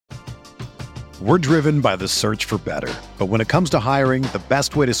We're driven by the search for better. But when it comes to hiring, the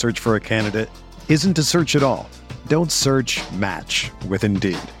best way to search for a candidate isn't to search at all. Don't search, match with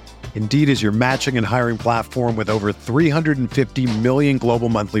Indeed. Indeed is your matching and hiring platform with over 350 million global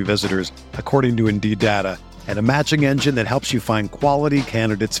monthly visitors, according to Indeed data, and a matching engine that helps you find quality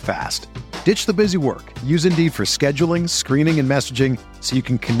candidates fast. Ditch the busy work. Use Indeed for scheduling, screening, and messaging so you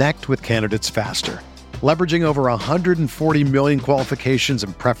can connect with candidates faster. Leveraging over 140 million qualifications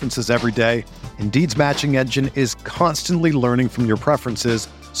and preferences every day, Indeed's matching engine is constantly learning from your preferences,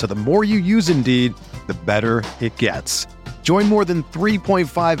 so the more you use Indeed, the better it gets. Join more than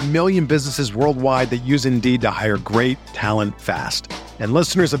 3.5 million businesses worldwide that use Indeed to hire great talent fast. And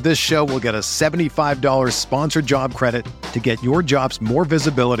listeners of this show will get a $75 sponsored job credit to get your jobs more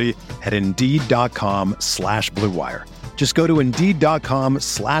visibility at Indeed.com/Blue Wire. Just go to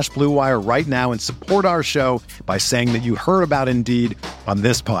Indeed.com/Blue Wire right now and support our show by saying that you heard about Indeed on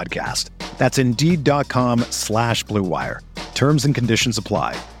this podcast. That's Indeed.com/Blue Wire. Terms and conditions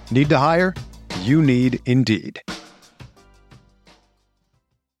apply. Need to hire? You need Indeed.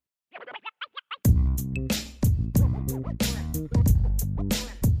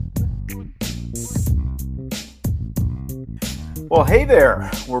 Well, hey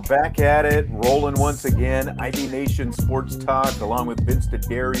there. We're back at it, rolling once again. IB Nation Sports Talk, along with Vince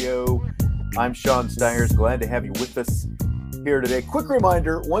D'Addario. I'm Sean Stiers. Glad to have you with us here today. Quick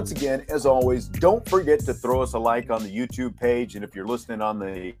reminder, once again, as always, don't forget to throw us a like on the YouTube page. And if you're listening on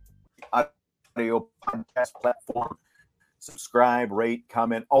the audio podcast platform, subscribe, rate,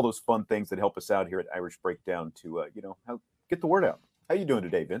 comment, all those fun things that help us out here at Irish Breakdown to, get the word out. How you doing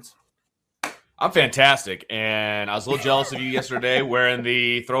today, Vince? I'm fantastic, and I was a little jealous of you yesterday wearing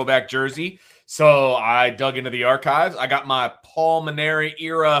the throwback jersey, so I dug into the archives. I got my Paul Mainieri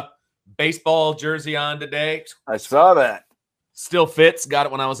era baseball jersey on today. I saw that. Still fits. Got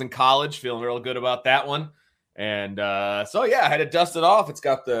it when I was in college. Feeling real good about that one. And I had to dust it off. It's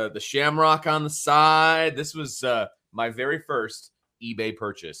got the shamrock on the side. This was my very first eBay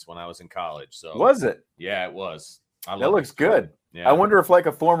purchase when I was in college. So was it? Yeah, it was. That looks good. Yeah. I wonder if like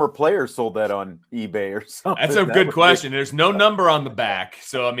a former player sold that on eBay or something. That's a good question. There's no number on the back.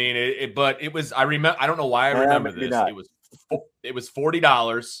 So, I mean, but it was, I don't know why I remember this. Not. It was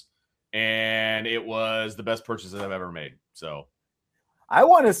 $40 and it was the best purchase that I've ever made. So I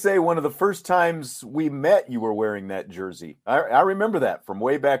want to say one of the first times we met, you were wearing that jersey. I remember that from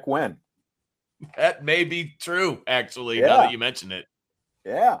way back when. That may be true, actually, now that you mention it.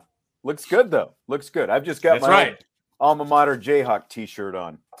 Yeah. Looks good, though. Looks good. I've just got my alma mater Jayhawk t-shirt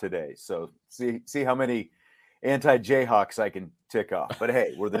on today. So see how many anti-Jayhawks I can tick off. But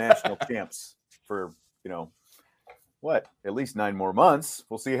hey, we're the national champs for, at least 9 more months.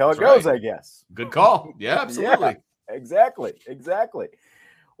 We'll see how it goes, I guess. Good call. Yeah, absolutely. Yeah, exactly.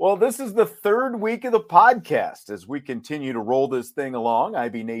 Well, this is the third week of the podcast as we continue to roll this thing along,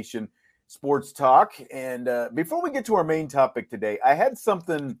 IB Nation Sports Talk. And before we get to our main topic today, I had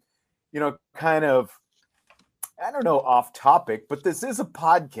something, kind of, off topic, but this is a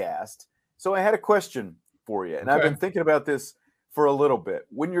podcast. So I had a question for you. And I've been thinking about this for a little bit.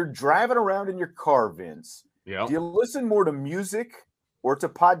 When you're driving around in your car, Vince, do you listen more to music or to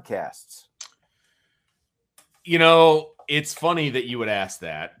podcasts? It's funny that you would ask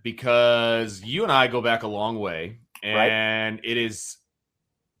that because you and I go back a long way, and it is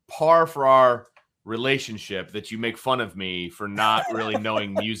par for our relationship that you make fun of me for not really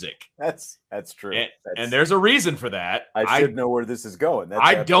knowing music. That's true. And there's a reason for that. I should know where this is going.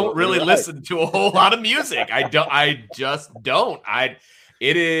 I don't really listen to a whole lot of music. I just don't. When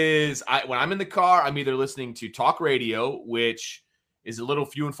I'm in the car, I'm either listening to talk radio, which is a little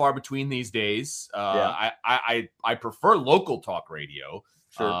few and far between these days. I prefer local talk radio,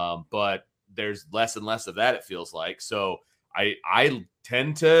 but there's less and less of that, it feels like. So I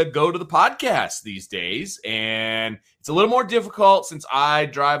tend to go to the podcast these days, and it's a little more difficult since I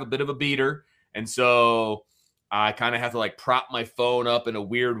drive a bit of a beater. And so I kind of have to prop my phone up in a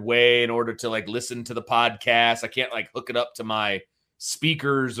weird way in order to listen to the podcast. I can't hook it up to my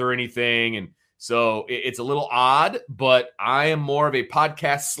speakers or anything. And so it's a little odd, but I am more of a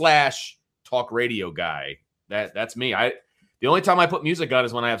podcast / talk radio guy. That's me. The only time I put music on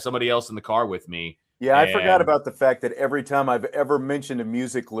is when I have somebody else in the car with me. Yeah, I forgot about the fact that every time I've ever mentioned a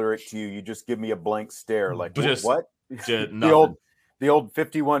music lyric to you, you just give me a blank stare. What? The old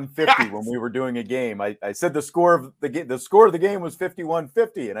 5150 when we were doing a game. I said the score of the game was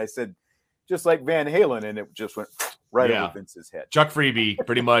 5150, and I said just like Van Halen, and it just went right over Vince's head. Chuck Freebie,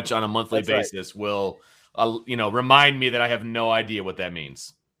 pretty much on a monthly basis, will remind me that I have no idea what that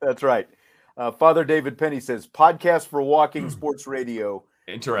means. That's right. Father David Penny says, podcast for walking sports radio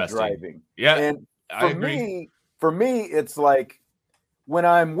Interesting. driving. Yeah, and I agree. For me, it's like when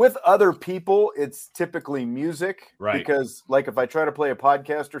I'm with other people, it's typically music, Right. Because like if I try to play a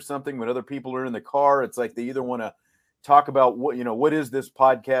podcast or something when other people are in the car, it's like they either want to talk about what is this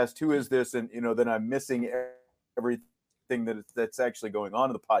podcast, who is this, and then I'm missing everything that's actually going on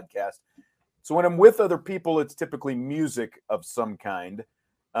in the podcast. So when I'm with other people, it's typically music of some kind.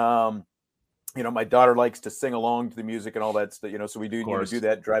 My daughter likes to sing along to the music and all that stuff, so we do do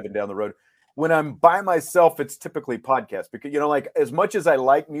that driving down the road. When I'm by myself, it's typically podcast because, like as much as I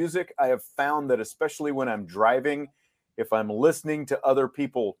like music, I have found that especially when I'm driving, if I'm listening to other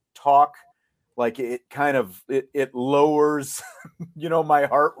people talk, like it kind of, it lowers, my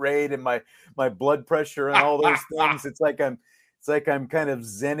heart rate and my blood pressure and all those things. It's like I'm kind of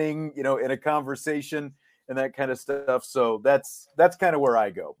zenning, in a conversation and that kind of stuff. So that's kind of where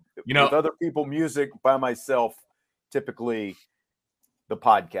I go. With other people, music, by myself, typically the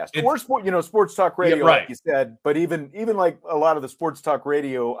podcast or sports talk radio, like you said. But even like a lot of the sports talk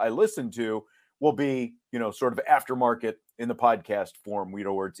radio I listen to will be, sort of aftermarket in the podcast form,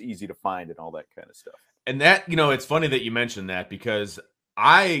 where it's easy to find and all that kind of stuff. And that, it's funny that you mentioned that because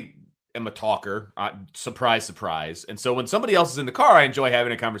I am a talker, surprise, surprise. And so when somebody else is in the car, I enjoy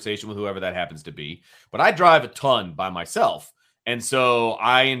having a conversation with whoever that happens to be. But I drive a ton by myself. And so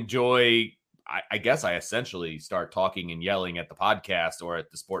I enjoy, I guess I essentially start talking and yelling at the podcast or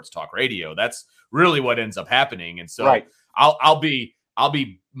at the sports talk radio. That's really what ends up happening. And so I'll be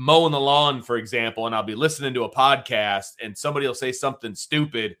mowing the lawn, for example, and I'll be listening to a podcast and somebody will say something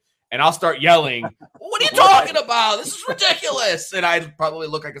stupid and I'll start yelling, "What are you talking about? This is ridiculous." And I probably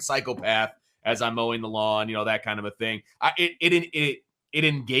look like a psychopath as I'm mowing the lawn, that kind of a thing. It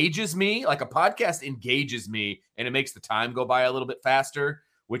engages me, like a podcast engages me, and it makes the time go by a little bit faster,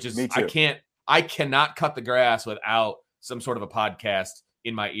 which is I cannot cut the grass without some sort of a podcast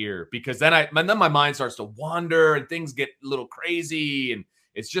in my ear because then my mind starts to wander and things get a little crazy and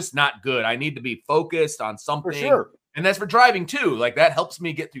it's just not good. I need to be focused on something. For sure. And that's for driving too. Like that helps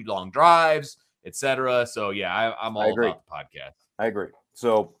me get through long drives, etc. So yeah, I'm all about the podcast. I agree.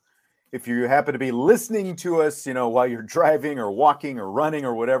 So if you happen to be listening to us, while you're driving or walking or running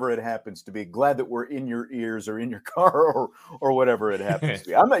or whatever it happens to be, glad that we're in your ears or in your car or whatever it happens to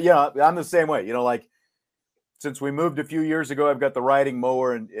be. I'm the same way. Like since we moved a few years ago, I've got the riding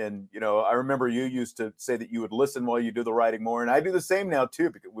mower, and I remember you used to say that you would listen while you do the riding mower, and I do the same now too.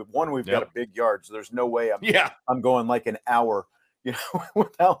 Because we've got a big yard, so there's no way I'm going like an hour,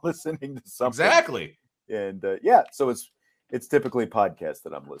 without listening to something. Exactly. And so it's typically podcasts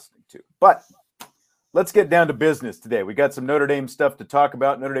that I'm listening to. But let's get down to business today. We got some Notre Dame stuff to talk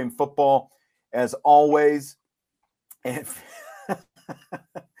about. Notre Dame football, as always, and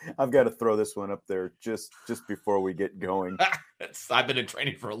I've got to throw this one up there just before we get going. I've been in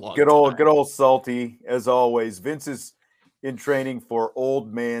training for a long time. Good old Salty, as always. Vince is in training for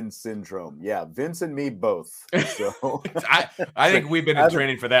old man syndrome. Yeah, Vince and me both. So I think we've been in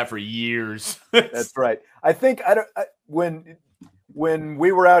training for that for years. That's right. I think when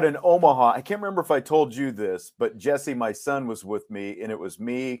we were out in Omaha, I can't remember if I told you this, but Jesse, my son, was with me, and it was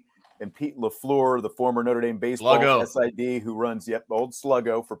me and Pete LaFleur, the former Notre Dame baseball SID, who runs old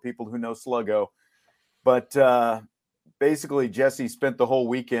Sluggo for people who know Sluggo. But basically, Jesse spent the whole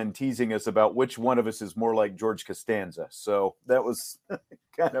weekend teasing us about which one of us is more like George Costanza. So that was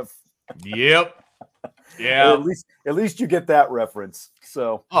kind of yep. Yeah. At least you get that reference.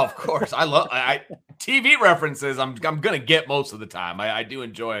 So of course, I love TV references. I'm gonna get most of the time. I do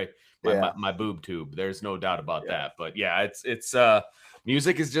enjoy my boob tube. There's no doubt about that. But yeah, it's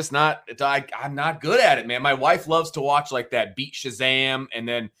music is just not. I'm not good at it, man. My wife loves to watch like that Beat Shazam, and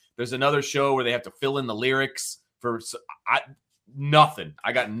then there's another show where they have to fill in the lyrics for nothing.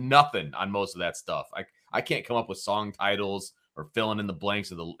 I got nothing on most of that stuff. I can't come up with song titles or filling in the blanks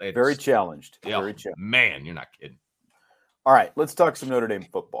of the. Very challenged. Yeah, very challenged. Man, you're not kidding. All right, let's talk some Notre Dame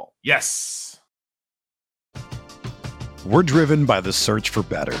football. Yes. We're driven by the search for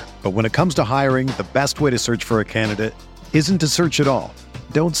better. But when it comes to hiring, the best way to search for a candidate isn't to search at all.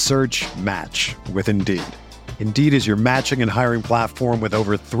 Don't search, match with Indeed. Indeed is your matching and hiring platform with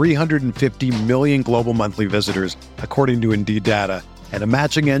over 350 million global monthly visitors, according to Indeed data, and a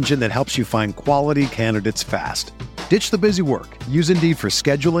matching engine that helps you find quality candidates fast. Ditch the busy work. Use Indeed for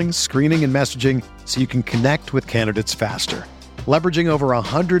scheduling, screening, and messaging so you can connect with candidates faster. Leveraging over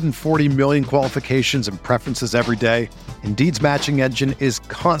 140 million qualifications and preferences every day, Indeed's matching engine is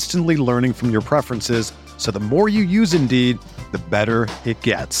constantly learning from your preferences, so the more you use Indeed, the better it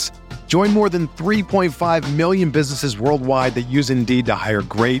gets. Join more than 3.5 million businesses worldwide that use Indeed to hire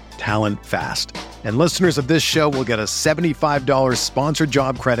great talent fast. And listeners of this show will get a $75 sponsored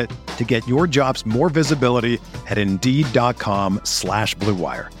job credit to get your jobs more visibility at Indeed.com/Blue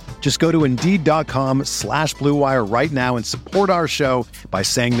Wire. Just go to Indeed.com/Blue Wire right now and support our show by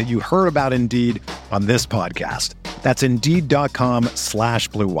saying that you heard about Indeed on this podcast. That's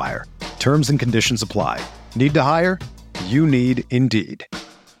Indeed.com/Blue Wire. Terms and conditions apply. Need to hire? You need Indeed.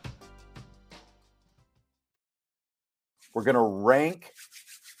 We're going to rank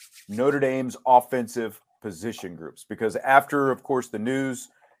Notre Dame's offensive position groups because after, of course, the news,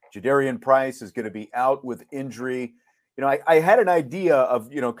 Jadarian Price is going to be out with injury. You know, I had an idea of,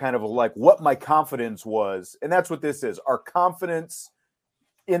 kind of like what my confidence was, and that's what this is, our confidence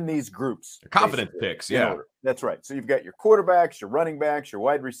in these groups. Confidence picks, yeah. That's right. So you've got your quarterbacks, your running backs, your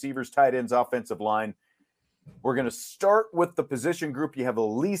wide receivers, tight ends, offensive line. We're going to start with the position group you have the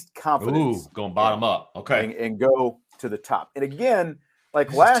least confidence. Going bottom up. Okay. And go to the top. And again,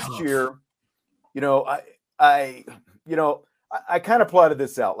 like last year, I kind of plotted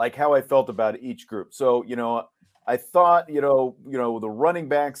this out, like how I felt about each group. So, I thought, the running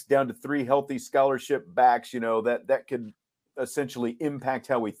backs down to 3 healthy scholarship backs, that could essentially impact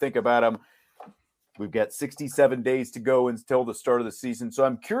how we think about them. We've got 67 days to go until the start of the season. So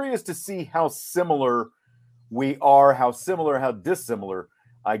I'm curious to see how similar we are, how dissimilar,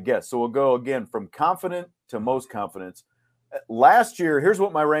 I guess. So we'll go again from confident to most confidence. Last year, here's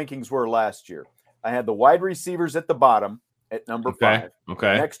what my rankings were last year. I had the wide receivers at the bottom at number 5.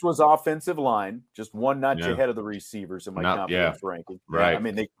 Okay. Next was offensive line, just one notch ahead of the receivers in my confidence ranking. Right. I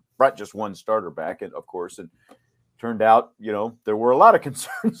mean, they brought just one starter back, of course, and turned out, there were a lot of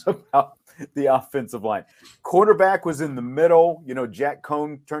concerns about the offensive line. Quarterback was in the middle. Jack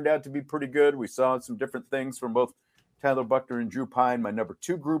Cohn turned out to be pretty good. We saw some different things from both Tyler Buckner and Drew Pine. My number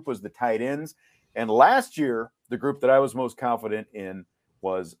 2 group was the tight ends. And last year, the group that I was most confident in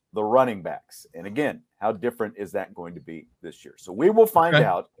was the running backs. And again, how different is that going to be this year? So we will find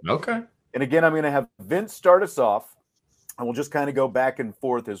out. Okay. And again, I'm going to have Vince start us off, and we'll just kind of go back and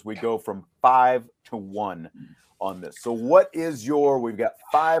forth as we go from 5 to 1 on this. So what is we've got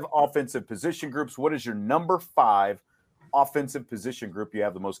 5 offensive position groups. What is your number 5 offensive position group you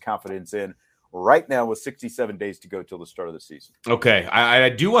have the most confidence in right now with 67 days to go till the start of the season? Okay. I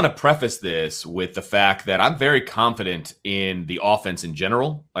do want to preface this with the fact that I'm very confident in the offense in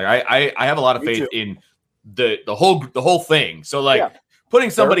general. Like I have a lot of faith in the whole thing. So putting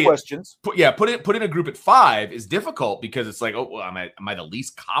somebody questions. Putting a group at 5 is difficult because it's like, am I the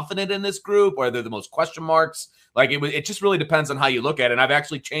least confident in this group, or are there the most question marks? Like it just really depends on how you look at it. And I've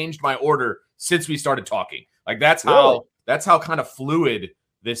actually changed my order since we started talking. Like that's how kind of fluid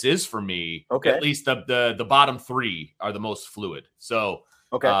this is for me. Okay. At least the bottom 3 are the most fluid. So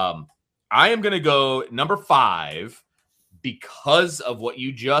I am going to go number 5 because of what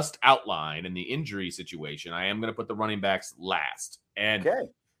you just outlined in the injury situation. I am going to put the running backs last. And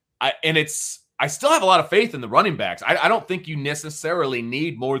I still have a lot of faith in the running backs. I don't think you necessarily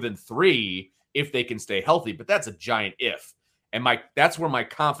need more than 3 if they can stay healthy, but that's a giant if. And that's where my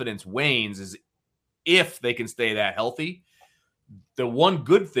confidence wanes, is if they can stay that healthy. The one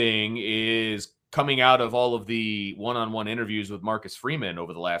good thing is coming out of all of the one-on-one interviews with Marcus Freeman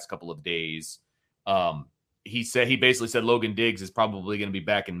over the last couple of days. He basically said Logan Diggs is probably going to be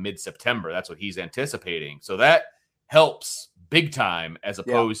back in mid-September. That's what he's anticipating. So that helps big time as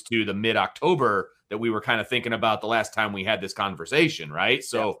opposed to the mid-October that we were kind of thinking about the last time we had this conversation, right?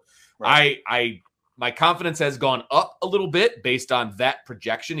 So my confidence has gone up a little bit based on that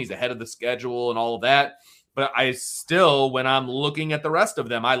projection. He's ahead of the schedule and all of that. But I still, when I'm looking at the rest of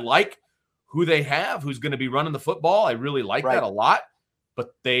them, I like who they have, who's going to be running the football. I really like that a lot.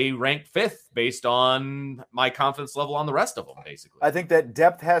 But they rank 5th based on my confidence level on the rest of them, basically. I think that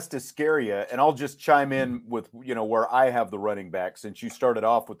depth has to scare you. And I'll just chime in with, where I have the running backs. Since you started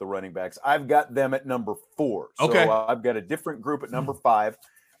off with the running backs, I've got them at number 4. So I've got a different group at number 5.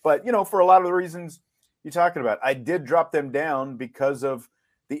 But, for a lot of the reasons you're talking about, I did drop them down because of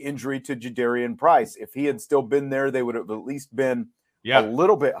the injury to Jadarian Price. If he had still been there, they would have at least been a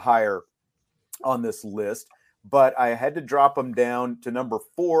little bit higher on this list. But I had to drop them down to number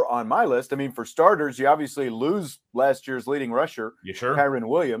 4 on my list. I mean, for starters, you obviously lose last year's leading rusher, Kyron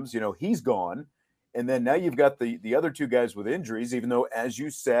Williams. He's gone. And then now you've got the other 2 guys with injuries, even though, as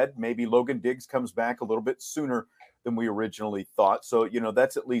you said, maybe Logan Diggs comes back a little bit sooner than we originally thought. So,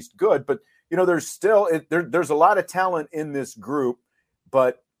 that's at least good. But, there's still there's a lot of talent in this group.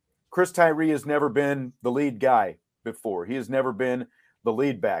 But Chris Tyree has never been the lead guy before. He has never been the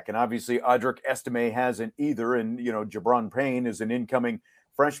lead back. And obviously Audric Estime hasn't either. And, Jabron Payne is an incoming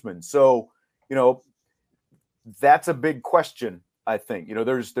freshman. So, that's a big question I think.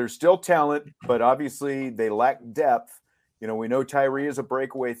 There's still talent, but obviously they lack depth. We know Tyree is a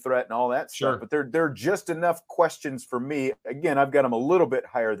breakaway threat and all that Sure. stuff, but there are just enough questions for me. Again, I've got him a little bit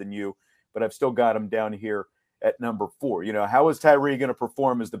higher than you, but I've still got him down here at number 4. How is Tyree going to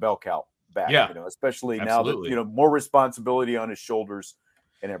perform as the bell cow back? Yeah, especially absolutely. Now that more responsibility on his shoulders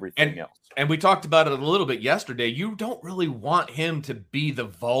and everything else. And we talked about it a little bit yesterday. You don't really want him to be the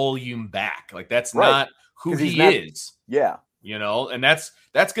volume back. Like that's not who he is. Yeah. And that's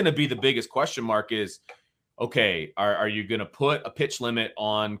going to be the biggest question mark is, okay, are you going to put a pitch limit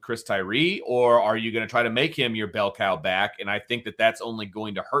on Chris Tyree, or are you going to try to make him your bell cow back? And I think that that's only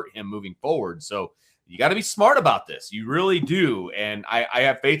going to hurt him moving forward. So you got to be smart about this. You really do. And I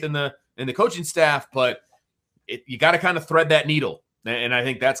have faith in the coaching staff, but you got to kind of thread that needle. And I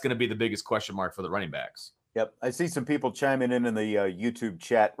think that's going to be the biggest question mark for the running backs. Yep. I see some people chiming in the YouTube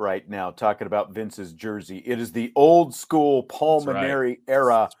chat right now talking about Vince's jersey. It is the old school Paul Mainieri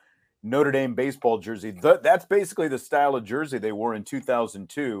era Notre Dame baseball jersey. That's basically the style of jersey they wore in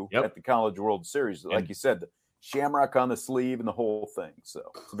 2002 at the College World Series. Like you said, the shamrock on the sleeve and the whole thing. So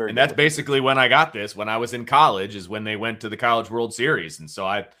it's very. And that's basically when I got this. When I was in college is when they went to the College World Series. And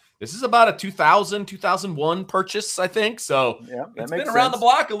so this is about a 2000, 2001 purchase, I think. So it's been around the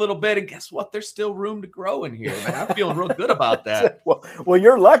block a little bit. And guess what? There's still room to grow in here, man. I'm feeling real good about that. Well,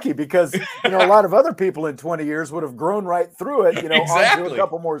 you're lucky because, a lot of other people in 20 years would have grown right through it, exactly. onto a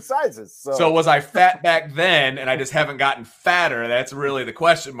couple more sizes. So was I fat back then and I just haven't gotten fatter? That's really the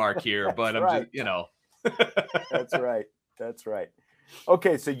question mark here. But I'm just, That's right. That's right.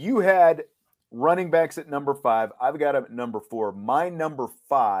 Okay, so you had running backs at number 5. I've got him at number 4. My number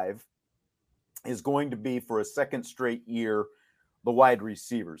 5 is going to be for a second straight year, the wide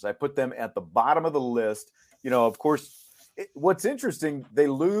receivers. I put them at the bottom of the list. Of course, what's interesting, they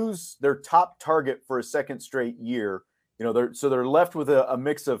lose their top target for a second straight year. They're left with a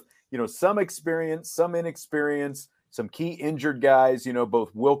mix of, some experience, some inexperience, some key injured guys,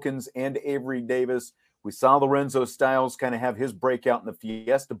 both Wilkins and Avery Davis. We saw Lorenzo Styles kind of have his breakout in the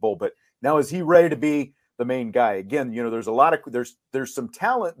Fiesta Bowl, but now is he ready to be the main guy? Again, there's a lot of there's some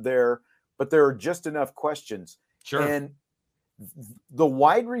talent there, but there are just enough questions. Sure. And the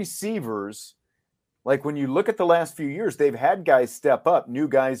wide receivers, like when you look at the last few years, they've had guys step up, new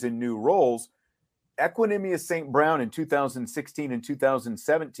guys in new roles. Equanimous St. Brown in 2016 and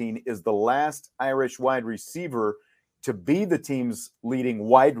 2017 is the last Irish wide receiver to be the team's leading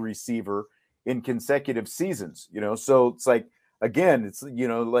wide receiver in consecutive seasons. So it's like, again, it's,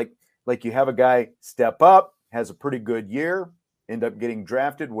 like you have a guy step up, has a pretty good year, end up getting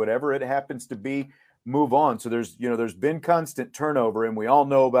drafted, whatever it happens to be, move on. So there's been constant turnover, and we all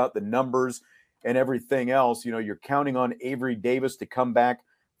know about the numbers and everything else. You're counting on Avery Davis to come back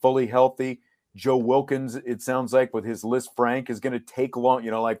fully healthy. Joe Wilkins, it sounds like with his Liz Frank is going to take long,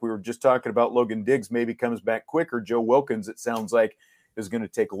 like we were just talking about, Logan Diggs maybe comes back quicker. Joe Wilkins, it sounds like, is going to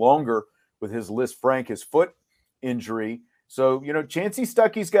take longer with his Liz Frank, his foot injury. So, Chancey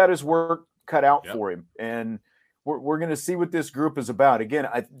Stuckey's got his work cut out for him. And we're going to see what this group is about. Again,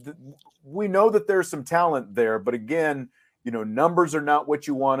 we know that there's some talent there, but again, numbers are not what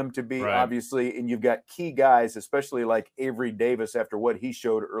you want them to be, obviously. And you've got key guys, especially like Avery Davis, after what he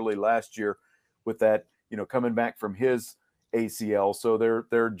showed early last year with that, coming back from his ACL. So there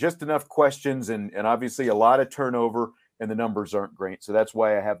are just enough questions and obviously a lot of turnover, and the numbers aren't great. So that's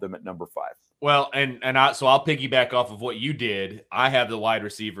why I have them at number 5. Well, so I'll piggyback off of what you did. I have the wide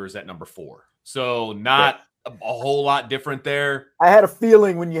receivers at number 4. So not a whole lot different there. I had a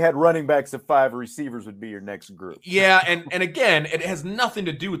feeling when you had running backs at 5, receivers would be your next group. Yeah, and again, it has nothing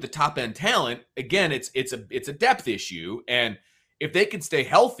to do with the top end talent. Again, it's a depth issue, and if they can stay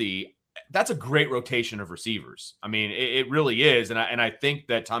healthy, that's a great rotation of receivers. I mean, it really is, and I think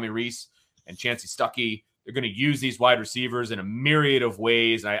that Tommy Rees and Chancey Stuckey, they're going to use these wide receivers in a myriad of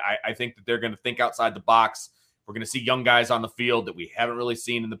ways. I think that they're going to think outside the box. We're going to see young guys on the field that we haven't really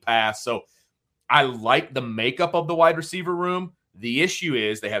seen in the past. So I like the makeup of the wide receiver room. The issue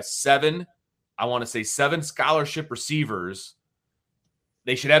is they have 7 scholarship receivers.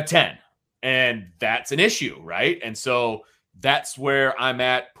 They should have 10. And that's an issue, right? And so that's where I'm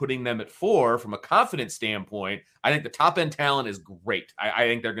at putting them at 4 from a confidence standpoint. I think the top end talent is great. I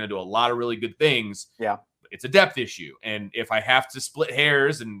think they're going to do a lot of really good things. Yeah. It's a depth issue. And if I have to split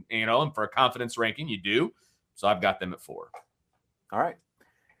hairs and for a confidence ranking, you do. So I've got them at 4. All right.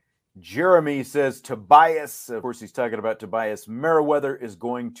 Jeremy says Tobias, of course, he's talking about Tobias Merriweather, is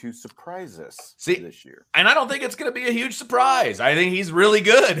going to surprise us this year. And I don't think it's going to be a huge surprise. I think he's really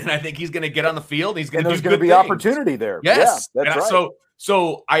good, and I think he's going to get on the field. He's going to do good things. There's going to be opportunity there. Yes, yeah, that's right.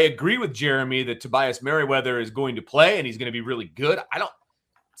 So I agree with Jeremy that Tobias Merriweather is going to play and he's going to be really good.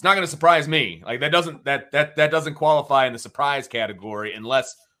 It's not going to surprise me. Like that doesn't qualify in the surprise category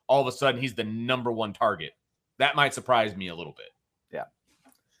unless all of a sudden he's the number one target. That might surprise me a little bit. Yeah.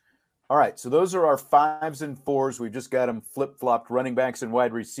 All right. So those are our 5s and 4s. We've just got them flip-flopped. Running backs and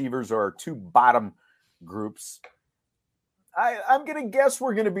wide receivers are our 2 bottom groups. I'm going to guess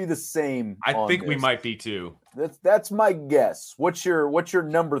we're going to be the same. I think we might be too. That's my guess. What's your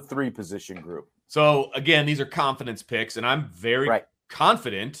number 3 position group? So again, these are confidence picks, and I'm very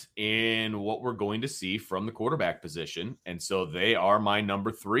confident in what we're going to see from the quarterback position. And so they are my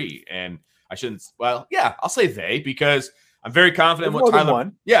number 3. And I'll say they, because I'm very confident in what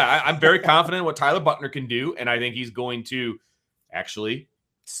Tyler. Yeah, I'm very confident in what Tyler Buckner can do, and I think he's going to actually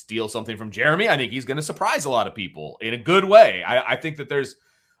steal something from Jeremy. I think he's going to surprise a lot of people in a good way. I think that there's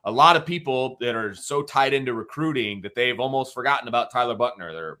a lot of people that are so tied into recruiting that they've almost forgotten about Tyler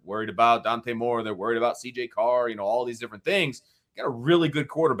Buckner. They're worried about Dante Moore. They're worried about CJ Carr, all these different things. Got a really good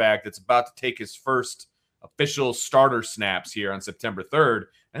quarterback that's about to take his first official starter snaps here on September 3rd.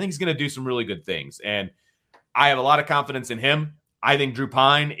 I think he's going to do some really good things. And I have a lot of confidence in him. I think Drew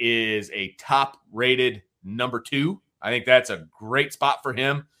Pine is a top-rated number 2. I think that's a great spot for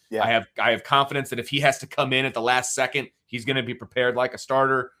him. Yeah. I have confidence that if he has to come in at the last second, he's going to be prepared like a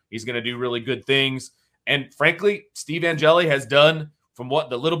starter. He's going to do really good things. And frankly, Steve Angeli has done, from what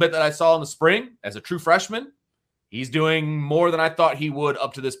the little bit that I saw in the spring as a true freshman, he's doing more than I thought he would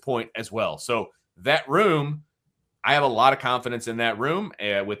up to this point as well. So that room, I have a lot of confidence in that room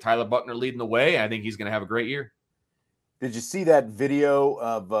with Tyler Buckner leading the way. I think he's going to have a great year. Did you see that video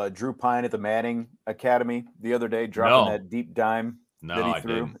of Drew Pine at the Manning Academy the other day, dropping that deep dime that he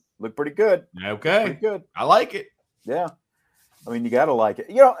threw? Didn't. Looked pretty good. Okay. Pretty good. I like it. Yeah. I mean, you got to like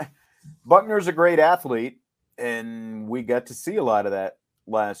it. Buckner's a great athlete, and we got to see a lot of that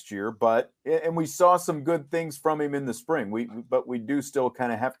last year, and we saw some good things from him in the spring. But we do still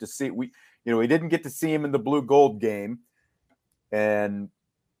kind of have to see. We didn't get to see him in the blue gold game, and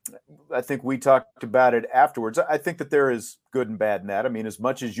I think we talked about it afterwards. I think that there is good and bad in that. I mean, as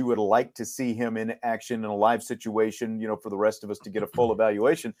much as you would like to see him in action in a live situation, for the rest of us to get a full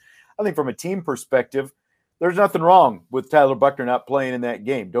evaluation, I think from a team perspective, there's nothing wrong with Tyler Buckner not playing in that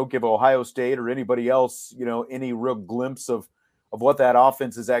game. Don't give Ohio State or anybody else, any real glimpse of what that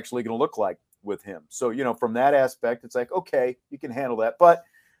offense is actually going to look like with him. So, from that aspect, it's like, okay, you can handle that. But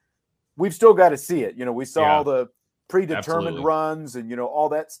we've still got to see it. We saw all the predetermined runs and, all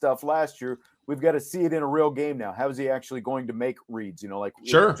that stuff last year. We've got to see it in a real game now. How is he actually going to make reads?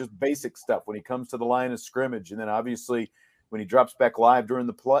 Just basic stuff when he comes to the line of scrimmage. And then obviously when he drops back live during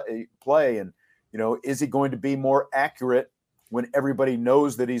the play and, is he going to be more accurate when everybody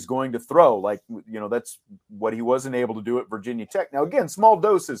knows that he's going to throw? That's what he wasn't able to do at Virginia Tech. Now, again, small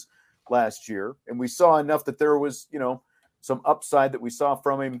doses last year. And we saw enough that there was, some upside that we saw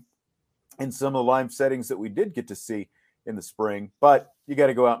from him in some of the live settings that we did get to see in the spring, but you got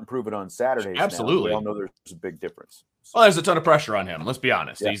to go out and prove it on Saturdays. Absolutely. We all know there's a big difference. Well, there's a ton of pressure on him. Let's be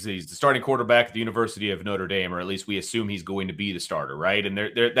honest. Yeah. He's the starting quarterback at the University of Notre Dame, or at least we assume he's going to be the starter, right? And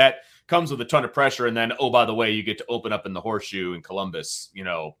there that comes with a ton of pressure. And then, oh, by the way, you get to open up in the Horseshoe in Columbus.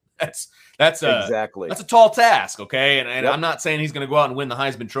 That's a tall task. Okay. And I'm not saying he's going to go out and win the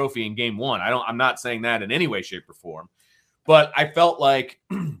Heisman Trophy in game 1. I'm not saying that in any way, shape, or form. But I felt like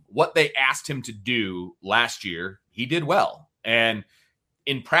what they asked him to do last year, he did well. And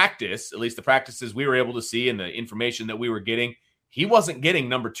in practice, at least the practices we were able to see and the information that we were getting, he wasn't getting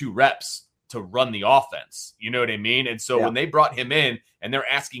number 2 reps to run the offense. You know what I mean? And so when they brought him in and they're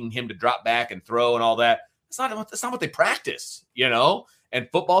asking him to drop back and throw and all that, that's not what they practice, And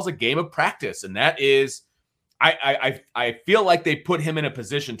football's a game of practice. And that is, I feel like they put him in a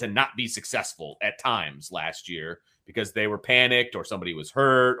position to not be successful at times last year, because they were panicked or somebody was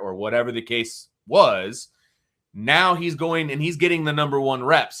hurt or whatever the case was. Now he's going and he's getting the number 1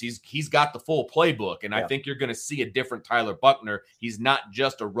 reps. He's got the full playbook. And I think you're going to see a different Tyler Buckner. He's not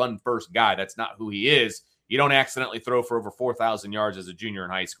just a run first guy. That's not who he is. You don't accidentally throw for over 4,000 yards as a junior in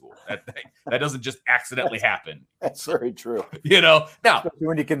high school. That doesn't just accidentally happen. That's very true. Now, especially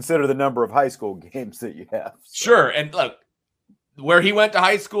when you consider the number of high school games that you have. So. Sure. And look, where he went to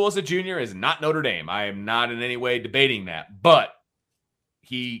high school as a junior is not Notre Dame. I am not in any way debating that, but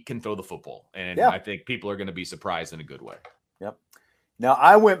he can throw the football. And I think people are going to be surprised in a good way. Yep. Now,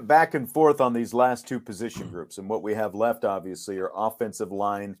 I went back and forth on these last 2 position groups, and what we have left, obviously, are offensive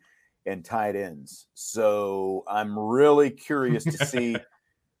line and tight ends. So I'm really curious to see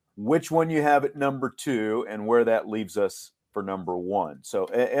which one you have at number 2 and where that leaves us for number 1. So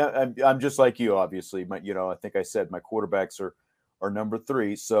I'm just like you, obviously. I think I said my quarterbacks are are number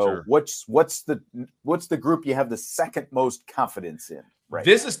 3. So Sure. what's the group you have the second most confidence in? Right.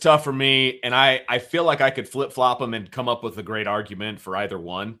 This is tough for me, and I feel like I could flip-flop them and come up with a great argument for either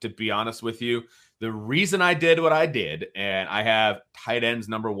one, to be honest with you. The reason I did what I did, and I have tight ends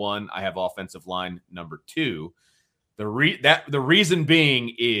number 1, I have offensive line number 2. The reason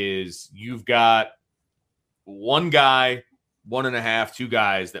being is you've got one guy, 1.5, 2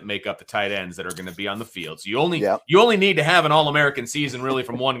 guys that make up the tight ends that are going to be on the field. So you only need to have an All-American season really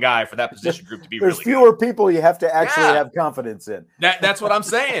from one guy for that position group to be really good. There's fewer people you have to actually have confidence in. That's what I'm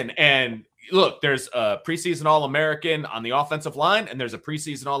saying. And look, there's a preseason All-American on the offensive line, and there's a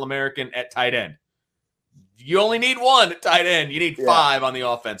preseason All-American at tight end. You only need 1 at tight end. You need 5 on the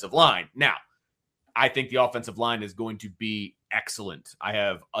offensive line. Now, I think the offensive line is going to be excellent. I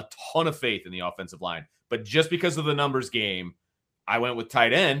have a ton of faith in the offensive line. But just because of the numbers game, I went with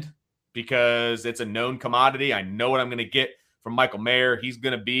tight end because it's a known commodity. I know what I'm going to get from Michael Mayer. He's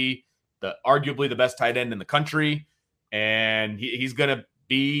going to be arguably the best tight end in the country. And he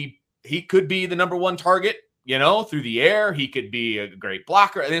could be the number 1 target, through the air. He could be a great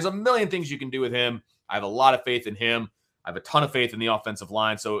blocker. There's a million things you can do with him. I have a lot of faith in him. I have a ton of faith in the offensive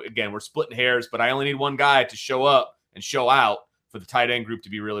line. So, again, we're splitting hairs, but I only need one guy to show up and show out for the tight end group to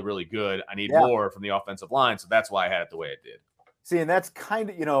be really, really good. I need more from the offensive line, so that's why I had it the way it did. See, and that's kind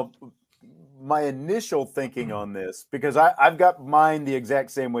of, my initial thinking on this, because I've got mine the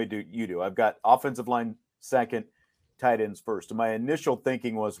exact same way you do. I've got offensive line second, tight ends first. And my initial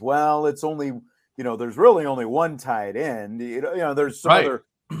thinking was, well, it's only, there's really only one tight end. There's some other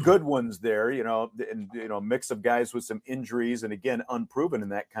good ones there, and mix of guys with some injuries and, again, unproven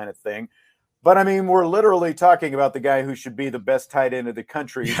and that kind of thing. But, I mean, we're literally talking about the guy who should be the best tight end of the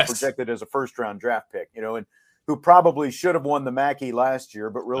country, who's projected as a first-round draft pick, and who probably should have won the Mackey last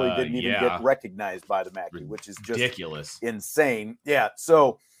year, but really didn't even get recognized by the Mackey, which is just ridiculous, insane. Yeah.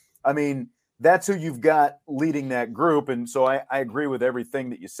 So, I mean, that's who you've got leading that group. And so I agree with everything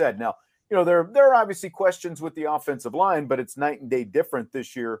that you said. Now, there are obviously questions with the offensive line, but it's night and day different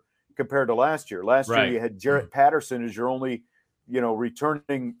this year compared to last year. Last year you had Jarrett Patterson as your only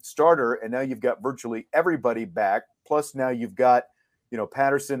returning starter, and now you've got virtually everybody back. Plus now you've got,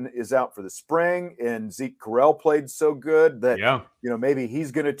 Patterson is out for the spring, and Zeke Correll played so good that, maybe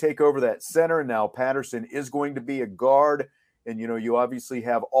he's going to take over that center. And now Patterson is going to be a guard. And, you obviously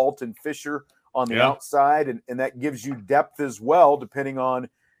have Alton Fisher on the outside, and that gives you depth as well, depending on,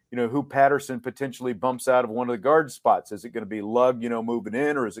 who Patterson potentially bumps out of one of the guard spots. Is it going to be Lugg, moving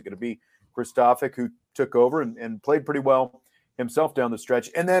in, or is it going to be Kristofic, who took over and played pretty well himself down the stretch?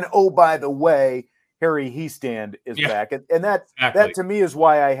 And then, by the way, Harry Hiestand is back. And that to me is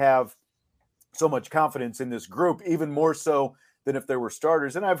why I have so much confidence in this group, even more so than if there were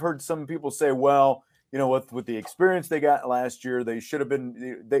starters. And I've heard some people say, well, with the experience they got last year, they should have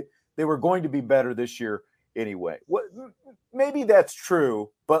been, they were going to be better this year anyway. Maybe that's true,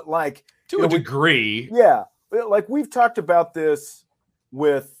 but to a degree. Yeah. Like we've talked about this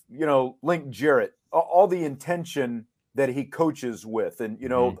with, Link Jarrett, all the intention that he coaches with, and,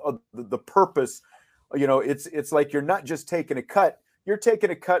 the purpose, it's like you're not just taking a cut, you're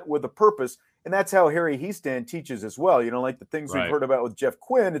taking a cut with a purpose. And that's how Harry Hiestand teaches as well. Like the things we've heard about with Jeff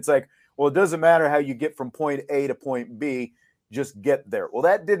Quinn, it's like, well, it doesn't matter how you get from point A to point B, just get there. Well,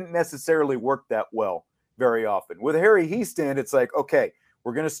 that didn't necessarily work that well very often. With Harry Hiestand, it's like, okay,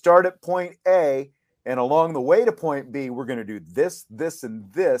 we're going to start at point A, and along the way to point B, we're going to do this, this,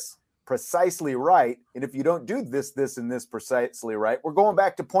 and this precisely right. And if you don't do this, this, and this precisely right, we're going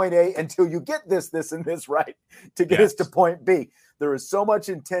back to point A until you get this, this, and this right to get us to point B. There is so much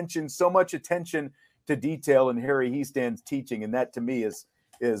intention, so much attention to detail in Harry Hiestand's teaching, and that to me is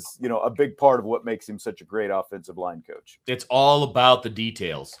a big part of what makes him such a great offensive line coach. It's all about the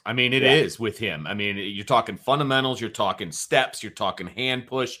details. I mean, it is with him. I mean, you're talking fundamentals, you're talking steps, you're talking hand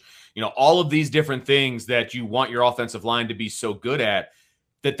push, all of these different things that you want your offensive line to be so good at,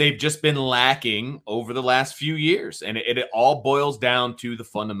 that they've just been lacking over the last few years. And it all boils down to the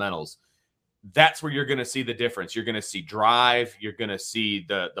fundamentals. That's where you're going to see the difference. You're going to see drive. You're going to see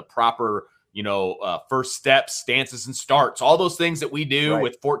the proper, first steps, stances, and starts. All those things that we do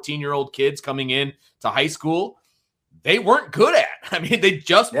with 14-year-old kids coming in to high school, they weren't good at. I mean, they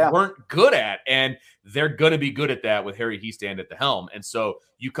just weren't good at. And they're going to be good at that with Harry Hiestand at the helm. And so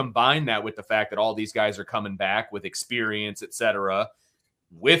you combine that with the fact that all these guys are coming back with experience, et cetera,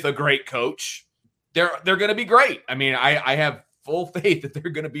 with a great coach, they're going to be great. I mean, I have full faith that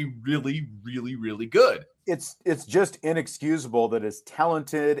they're going to be really, really, really good. It's just inexcusable that as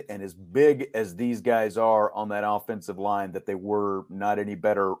talented and as big as these guys are on that offensive line, that they were not any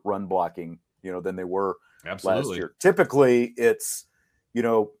better run blocking than they were Absolutely. last year. Typically, it's,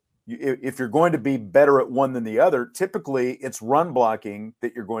 if you're going to be better at one than the other, typically it's run blocking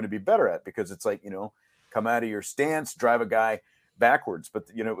that you're going to be better at, because it's like, come out of your stance, drive a guy backwards. But,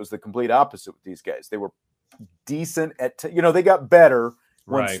 it was the complete opposite with these guys. They were decent at, they got better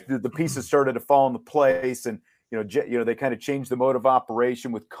once the pieces started to fall into place, and, they kind of changed the mode of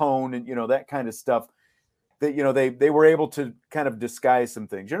operation with Cone and, that kind of stuff. That, they were able to kind of disguise some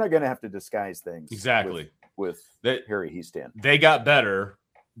things. You're not going to have to disguise things. Exactly. With Harry Hiestand. They got better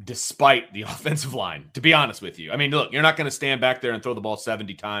despite the offensive line, to be honest with you. I mean, look, you're not going to stand back there and throw the ball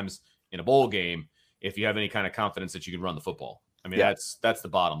 70 times in a bowl game if you have any kind of confidence that you can run the football. I mean, that's the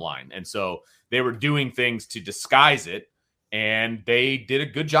bottom line. And so they were doing things to disguise it, and they did a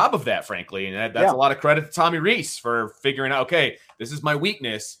good job of that, frankly. And that's a lot of credit to Tommy Rees for figuring out, okay, this is my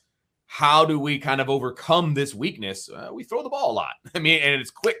weakness. How do we kind of overcome this weakness? We throw the ball a lot. I mean, and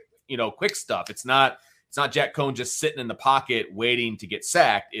it's quick stuff. It's not Jack Cone just sitting in the pocket waiting to get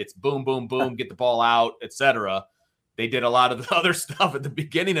sacked. It's boom, boom, boom, get the ball out, etc. They did a lot of the other stuff at the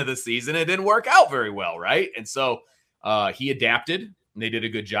beginning of the season. It didn't work out very well, right? And so he adapted, and they did a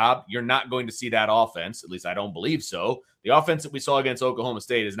good job. You're not going to see that offense, at least I don't believe so. The offense that we saw against Oklahoma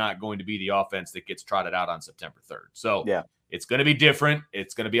State is not going to be the offense that gets trotted out on September 3rd. So it's going to be different.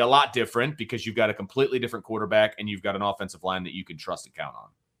 It's going to be a lot different because you've got a completely different quarterback, and you've got an offensive line that you can trust and count on.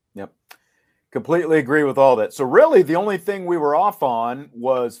 Yep. Completely agree with all that. So really the only thing we were off on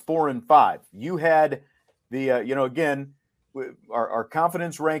was 4 and 5. You had the, again, our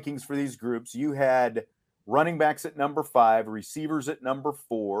confidence rankings for these groups. You had running backs at number 5, receivers at number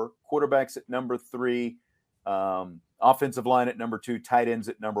 4, quarterbacks at number 3, offensive line at number 2, tight ends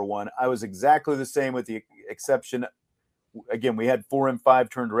at number 1. I was exactly the same with the exception. Again, we had 4 and 5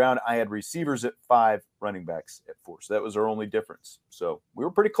 turned around. I had receivers at 5, running backs at 4. So that was our only difference. So we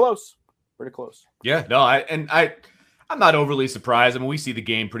were pretty close. Pretty close. Yeah, no, I'm not overly surprised. I mean, we see the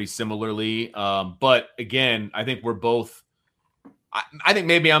game pretty similarly. But again, I think we're both, I think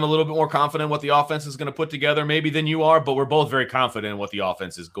maybe I'm a little bit more confident what the offense is going to put together maybe than you are, but we're both very confident in what the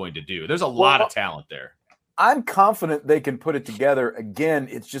offense is going to do. There's a lot of talent there. I'm confident they can put it together. Again,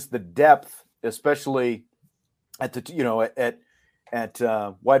 it's just the depth, especially at the, at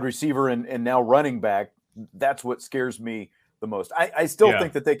wide receiver and now running back. That's what scares me the most. I still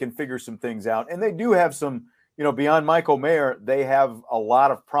think that they can figure some things out, and they do have some, beyond Michael Mayer, they have a lot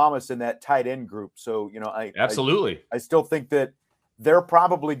of promise in that tight end group. So, absolutely. I still think that they're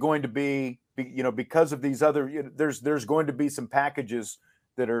probably going to be because of these other, there's going to be some packages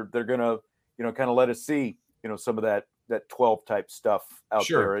they're going to, kind of let us see, some of that 12 type stuff out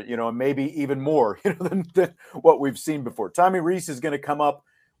there, and maybe even more, than what we've seen before. Tommy Rees is going to come up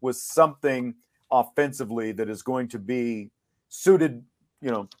with something offensively that is going to be suited,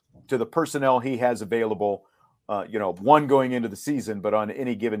 to the personnel he has available, one going into the season, but on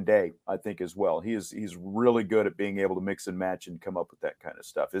any given day, I think as well. He's really good at being able to mix and match and come up with that kind of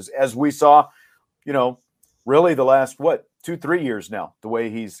stuff. As we saw, really the last 2-3 years now, the way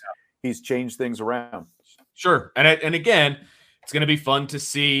he's changed things around. Sure. And again, it's going to be fun to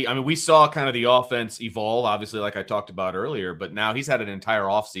see. I mean, we saw kind of the offense evolve, obviously, like I talked about earlier, but now he's had an entire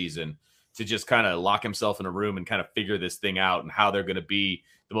offseason to just kind of lock himself in a room and kind of figure this thing out and how they're going to be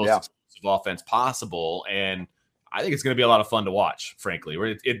the most explosive offense possible. And I think it's going to be a lot of fun to watch, frankly.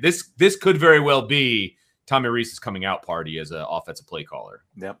 This could very well be Tommy Rees's coming out party as an offensive play caller.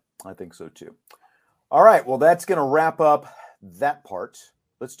 Yep, I think so too. All right, well, that's going to wrap up that part.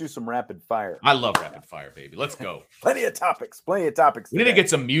 Let's do some rapid fire. I love rapid fire, baby. Let's go. Plenty of topics. We need to get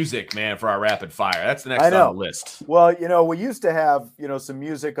some music, man, for our rapid fire. That's the next on the list. Well, we used to have, some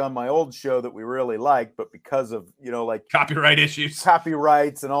music on my old show that we really liked, but because of, like copyright issues,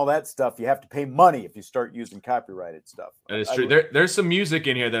 copyrights and all that stuff, you have to pay money if you start using copyrighted stuff. That is true. There's some music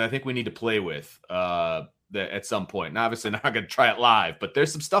in here that I think we need to play with at some point. And obviously not going to try it live, but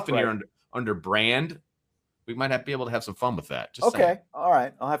there's some stuff in here under brand. We might be able to have some fun with that. Just saying. All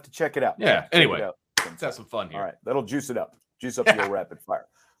right. I'll have to check it out. Yeah. Anyway, let's have some fun here. All right. That'll juice it up. Juice up your rapid fire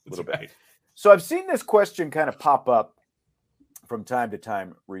a little bit. So I've seen this question kind of pop up from time to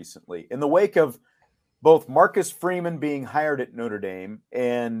time recently in the wake of both Marcus Freeman being hired at Notre Dame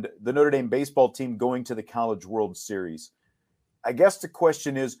and the Notre Dame baseball team going to the College World Series. I guess the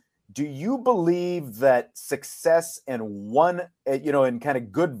question is, do you believe that success and and kind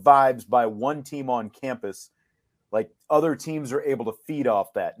of good vibes by one team on campus, like other teams are able to feed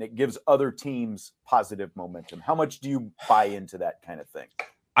off that and it gives other teams positive momentum? How much do you buy into that kind of thing?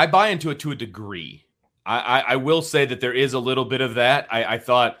 I buy into it to a degree. I will say that there is a little bit of that. I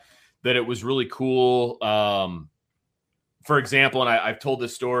thought that it was really cool. For example, and I've told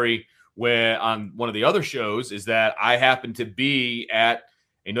this story when on one of the other shows is that I happened to be at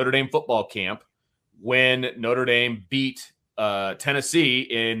a Notre Dame football camp when Notre Dame beat Tennessee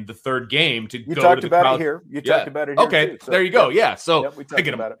in the third game to You go talked to the about crowd. it here. You talked about it here. Okay, too. So, there you go. Yeah, so we I talked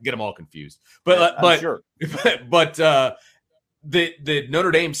about it. get them all confused. I'm But sure. but the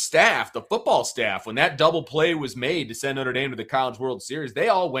Notre Dame staff, the football staff, when that double play was made to send Notre Dame to the College World Series, they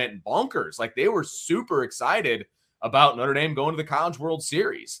all went bonkers. Like they were super excited about Notre Dame going to the College World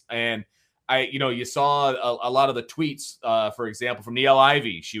Series. And you saw a lot of the tweets, for example, from Niele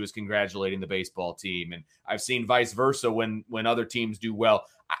Ivey. She was congratulating the baseball team. And I've seen vice versa when other teams do well.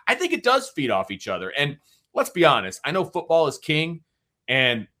 I think it does feed off each other. And let's be honest, I know football is king,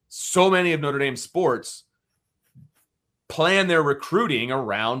 and so many of Notre Dame sports plan their recruiting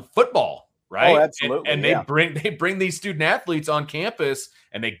around football, right? Oh, absolutely. And they bring these student athletes on campus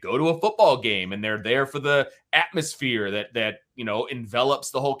and they go to a football game and they're there for the atmosphere that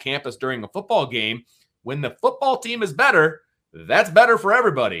envelops the whole campus during a football game. When the football team is better, that's better for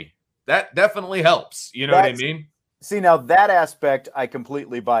everybody. That definitely helps. You know what I mean? See, now that aspect I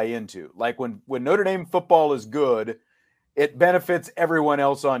completely buy into. Like when Notre Dame football is good, it benefits everyone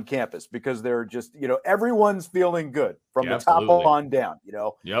else on campus because they're just, everyone's feeling good from the top on down,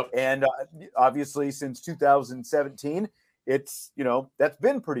 Yep. And obviously since 2017, it's, that's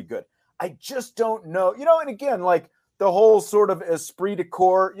been pretty good. I just don't know, and again, like the whole sort of esprit de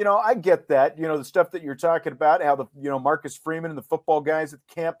corps, I get that, the stuff that you're talking about, how the, Marcus Freeman and the football guys at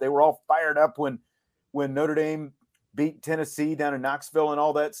camp, they were all fired up when Notre Dame beat Tennessee down in Knoxville and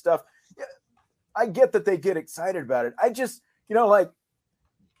all that stuff. I get that they get excited about it. I just, like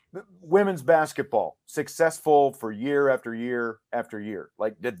women's basketball, successful for year after year after year.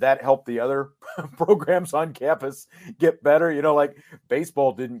 Like, did that help the other programs on campus get better? Like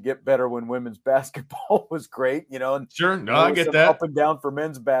baseball didn't get better when women's basketball was great, and sure. No, I get that. Up and down for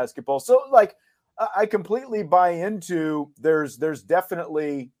men's basketball. So like, I completely buy into there's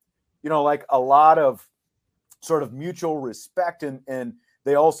definitely, like a lot of sort of mutual respect and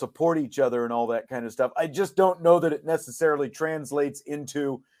they all support each other and all that kind of stuff. I just don't know that it necessarily translates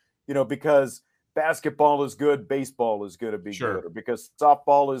into, because basketball is good, baseball is going to be good, or because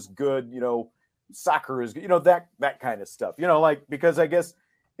softball is good, soccer is good, that kind of stuff, like, because I guess,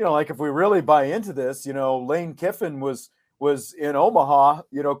 like if we really buy into this, Lane Kiffin was in Omaha,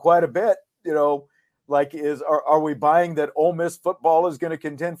 quite a bit, like are we buying that Ole Miss football is going to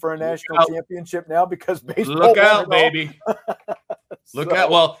contend for a national championship now because baseball? Look out, baby. Look out.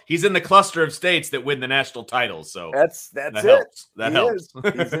 Well, he's in the cluster of states that win the national titles. So that's that it. Helps. That helps.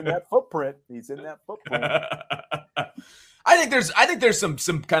 He's in that footprint. I think there's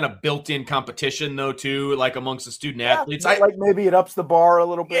some kind of built-in competition though too, like amongst the student athletes. Like maybe it ups the bar a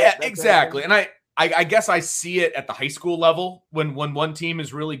little bit. Yeah, exactly. And I guess I see it at the high school level when one team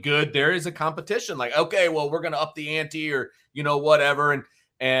is really good, there is a competition. Like, okay, well, we're going to up the ante or, whatever.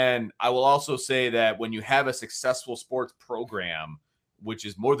 And I will also say that when you have a successful sports program, which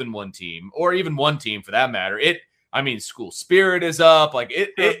is more than one team or even one team for that matter, school spirit is up. Like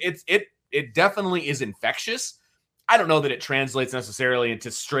it definitely is infectious. I don't know that it translates necessarily into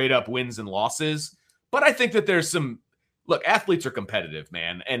straight up wins and losses, but I think that there's some. Look, athletes are competitive,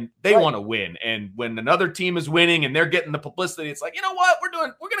 man, and they want to win. And when another team is winning and they're getting the publicity, it's like, you know what, we're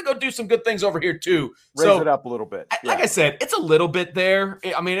going to go do some good things over here too. Raise it up a little bit. Like I said, it's a little bit there.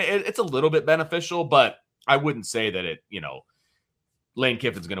 I mean, it's a little bit beneficial, but I wouldn't say that it, Lane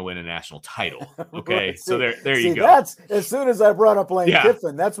Kiffin's going to win a national title. Okay. Right. So there you go. That's as soon as I brought up Lane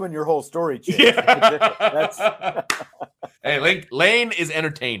Kiffin, that's when your whole story changed. Yeah. Hey, Lane is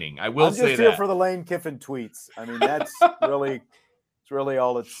entertaining. I will say that. I'm just here for the Lane Kiffin tweets. I mean, that's really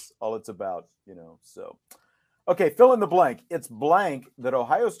all it's about, so. Okay. Fill in the blank. It's blank that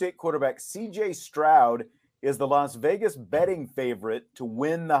Ohio State quarterback CJ Stroud is the Las Vegas betting favorite to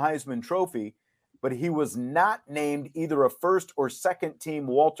win the Heisman Trophy, but he was not named either a first or second team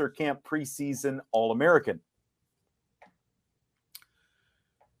Walter Camp preseason All-American.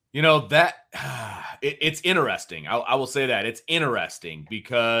 It's interesting. I will say that it's interesting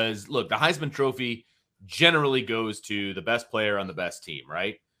because look, the Heisman Trophy generally goes to the best player on the best team,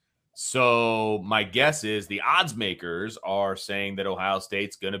 right? So my guess is the odds makers are saying that Ohio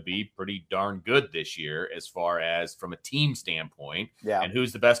State's going to be pretty darn good this year as far as from a team standpoint. Yeah. And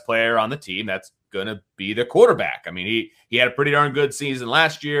who's the best player on the team? That's going to be the quarterback. I mean, he had a pretty darn good season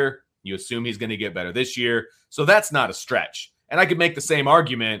last year. You assume he's going to get better this year. So that's not a stretch. And I could make the same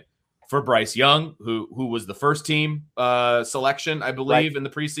argument for Bryce Young, who was the first team selection, I believe, in the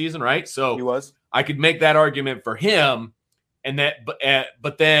preseason, right? So he was. I could make that argument for him. And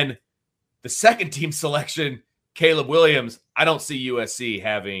but then the second team selection, Caleb Williams, I don't see USC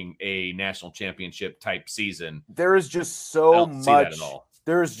having a national championship type season. There is just I so don't see that much. at all.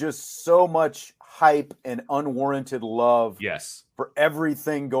 There's just so much hype and unwarranted love Yes. for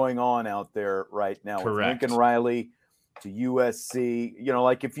everything going on out there right now. Correct. With Lincoln Riley to USC.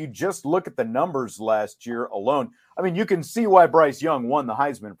 Like if you just look at the numbers last year alone, I mean, you can see why Bryce Young won the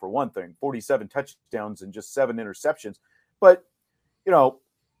Heisman for one thing, 47 touchdowns and just 7 interceptions. But,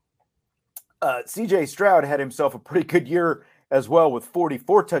 CJ Stroud had himself a pretty good year as well with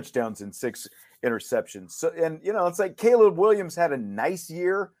 44 touchdowns and 6 interceptions. So, and, it's like Caleb Williams had a nice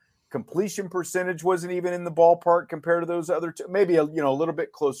year. Completion percentage wasn't even in the ballpark compared to those other two, maybe a little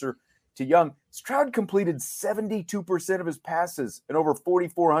bit closer to Young. Stroud completed 72% of his passes and over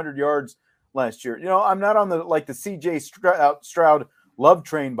 4,400 yards last year. I'm not on the CJ Stroud love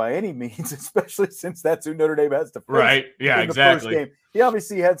train by any means, especially since that's who Notre Dame has to face. Right. Yeah, in the exactly. first game. He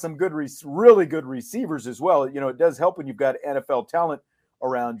obviously had some really good receivers as well. It does help when you've got NFL talent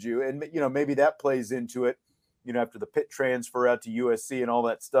around you. And, maybe that plays into it, after the Pitt transfer out to USC and all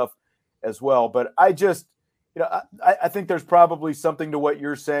that stuff as well. But I just, I think there's probably something to what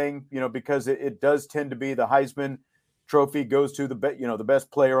you're saying, because it does tend to be the Heisman Trophy goes to the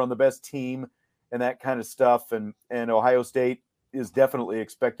best player on the best team and that kind of stuff. And Ohio State is definitely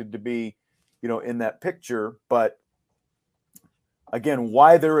expected to be, in that picture. But again,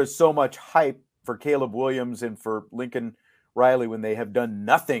 why there is so much hype for Caleb Williams and for Lincoln Riley when they have done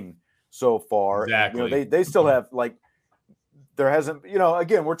nothing so far. Exactly. And, they still have there hasn't,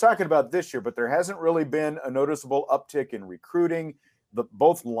 again, we're talking about this year, but there hasn't really been a noticeable uptick in recruiting.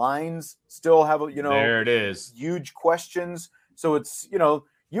 Both lines still have, there it is, huge questions. So it's,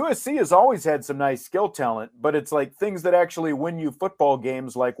 USC has always had some nice skill talent, but it's like things that actually win you football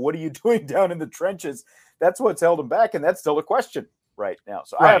games. Like, what are you doing down in the trenches? That's what's held them back. And that's still a question right now.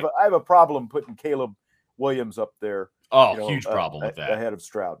 So right. I have a problem putting Caleb Williams up there. Oh, huge problem with that. Ahead of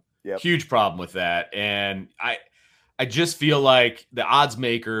Stroud. Yeah. Huge problem with that. And I just feel like the odds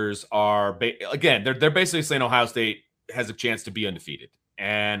makers are, again, they're basically saying Ohio State has a chance to be undefeated.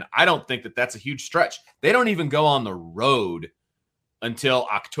 And I don't think that that's a huge stretch. They don't even go on the road until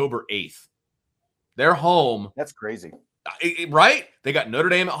October 8th. They're home. That's crazy. Right? They got Notre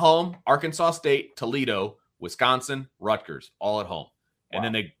Dame at home, Arkansas State, Toledo, Wisconsin, Rutgers, all at home. Wow.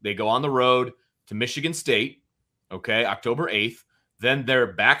 And then they go on the road to Michigan State, okay, October 8th. Then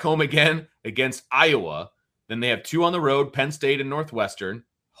they're back home again against Iowa. Then they have 2 on the road, Penn State and Northwestern,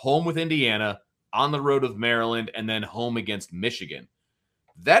 home with Indiana, on the road with Maryland, and then home against Michigan.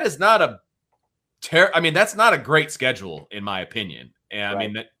 That is not that's not a great schedule, in my opinion. And right. I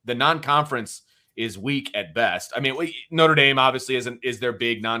mean, the non-conference is weak at best. I mean, Notre Dame obviously is their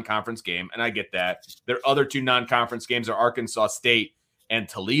big non-conference game, and I get that. Their other 2 non-conference games are Arkansas State and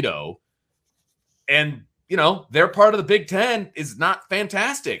Toledo. And, their part of the Big Ten is not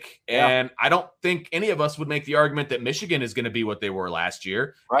fantastic. Yeah. And I don't think any of us would make the argument that Michigan is going to be what they were last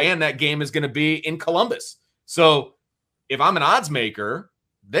year. Right. And that game is going to be in Columbus. So if I'm an odds maker,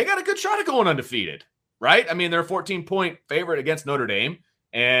 they got a good shot at going undefeated, right? I mean, they're a 14-point favorite against Notre Dame,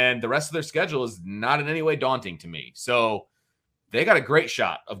 and the rest of their schedule is not in any way daunting to me. So they got a great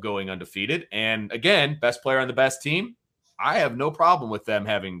shot of going undefeated. And again, best player on the best team, I have no problem with them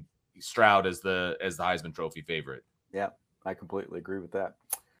having Stroud as the Heisman Trophy favorite. Yeah, I completely agree with that.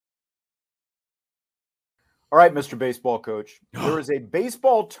 All right, Mr. Baseball Coach. There is a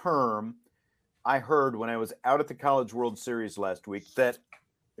baseball term I heard when I was out at the College World Series last week that,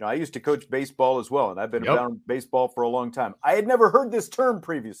 I used to coach baseball as well, and I've been around baseball for a long time. I had never heard this term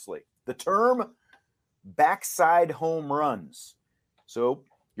previously. The term backside home runs. So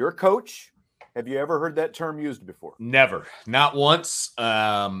you're a coach. Have you ever heard that term used before? Never. Not once.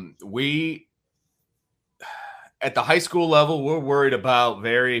 We, at the high school level, we're worried about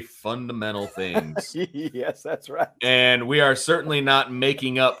very fundamental things. Yes, that's right. And we are certainly not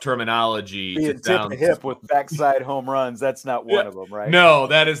making up terminology. Being tip the hip with backside home runs, that's not one of them, right? No,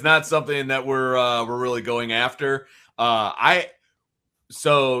 that is not something that we're really going after.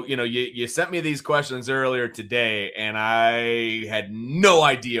 So, you sent me these questions earlier today, and I had no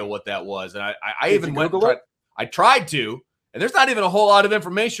idea what that was. And I even went and I tried to, and there's not even a whole lot of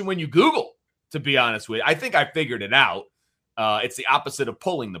information when you Google, to be honest with you. I think I figured it out. It's the opposite of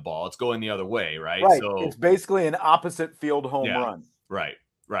pulling the ball. It's going the other way, right? Right. So it's basically an opposite field home run. Right.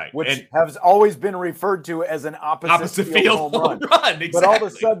 Right. Which has always been referred to as an opposite field home run. Exactly. But all of a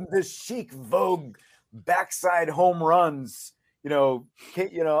sudden, this chic vogue backside home runs, I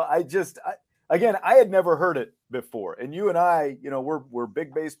had never heard it before. And you and I, we're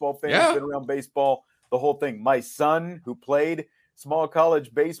big baseball fans, been around baseball, the whole thing. My son, who played small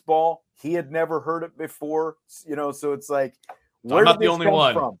college baseball. He had never heard it before, so it's like, where did this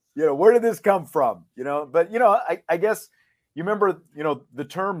come from? Where did this come from? But I guess you remember, the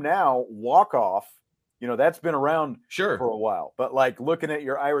term now, walk-off, that's been around for a while. But like looking at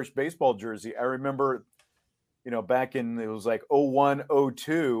your Irish baseball jersey, I remember, back in, it was like 01,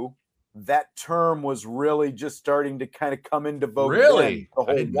 02, that term was really just starting to kind of come into vogue. Really? The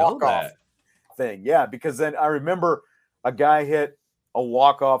whole walk-off thing. Yeah, because then I remember a guy hit a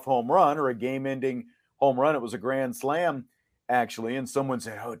walk-off home run or a game-ending home run. It was a grand slam, actually. And someone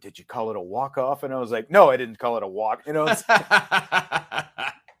said, "Oh, did you call it a walk-off?" And I was like, "No, I didn't call it a walk."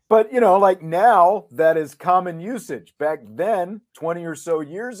 But, like now that is common usage. Back then, 20 or so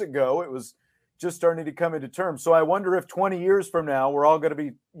years ago, it was just starting to come into terms. So I wonder if 20 years from now, we're all going to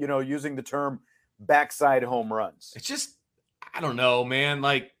be, using the term backside home runs. It's just, I don't know, man.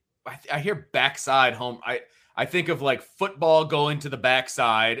 Like I hear backside home. I think of like football going to the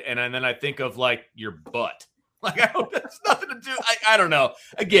backside, and then I think of like your butt. Like it's nothing to do. I don't know.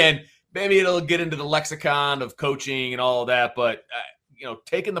 Again, maybe it'll get into the lexicon of coaching and all of that, but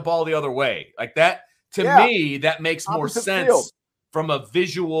taking the ball the other way like that, to me, that makes more sense from a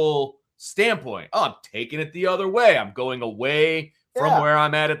visual standpoint. Oh, I'm taking it the other way. I'm going away from where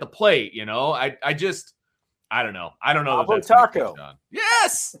I'm at the plate. I don't know. I don't know. That's taco.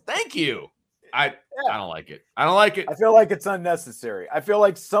 Yes. Thank you. I don't like it. I don't like it. I feel like it's unnecessary. I feel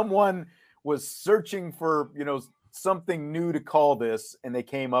like someone was searching for, something new to call this, and they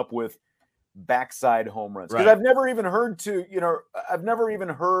came up with backside home runs. Because I've never even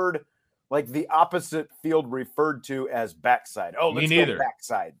heard like the opposite field referred to as backside. Oh, let's go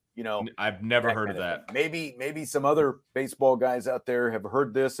backside. I've never heard of that. Maybe some other baseball guys out there have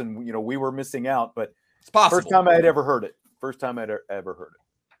heard this, and we were missing out. But it's possible. First time I'd ever heard it.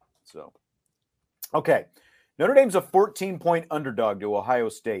 So, okay, Notre Dame's a 14-point underdog to Ohio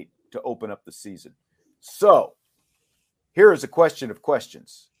State to open up the season. So, here is a question of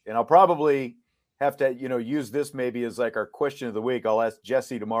questions, and I'll probably have to use this maybe as like our question of the week. I'll ask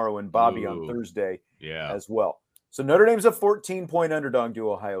Jesse tomorrow and Bobby on Thursday as well. So Notre Dame's a 14-point underdog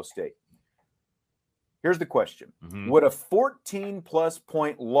to Ohio State. Here's the question. Would a 14-plus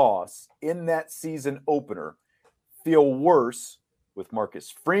point loss in that season opener feel worse with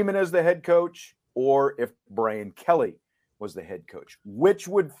Marcus Freeman as the head coach, or if Brian Kelly was the head coach? Which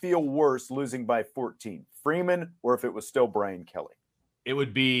would feel worse losing by 14? Freeman, or if it was still Brian Kelly? It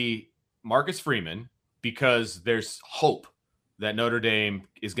would be Marcus Freeman, because there's hope that Notre Dame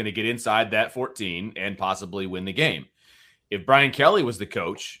is going to get inside that 14 and possibly win the game. If Brian Kelly was the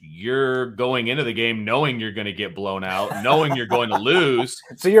coach, you're going into the game knowing you're going to get blown out, knowing you're going to lose.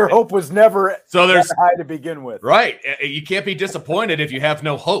 So your hope was never that high to begin with. Right. You can't be disappointed if you have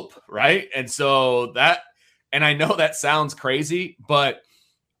no hope, right? And so and I know that sounds crazy,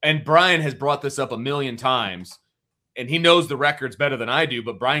 and Brian has brought this up a million times, and he knows the records better than I do,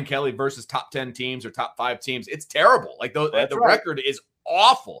 but Brian Kelly versus top 10 teams or top 5 teams, it's terrible. Like the record is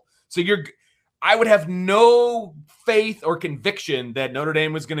awful. So I would have no faith or conviction that Notre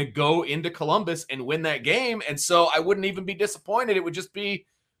Dame was going to go into Columbus and win that game. And so I wouldn't even be disappointed. It would just be,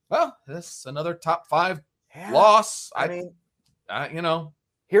 well, this another top 5 loss.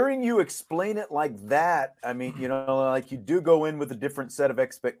 Hearing you explain it like that, like you do go in with a different set of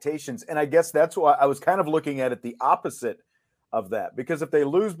expectations. And I guess that's why I was kind of looking at it the opposite of that, because if they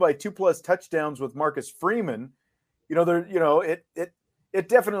lose by 2+ touchdowns with Marcus Freeman, it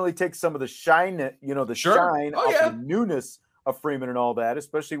definitely takes some of the shine, shine off the newness of Freeman and all that,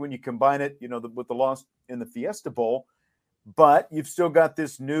 especially when you combine it, with the loss in the Fiesta Bowl. But you've still got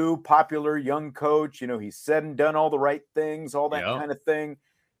this new popular young coach. He's said and done all the right things, all that kind of thing.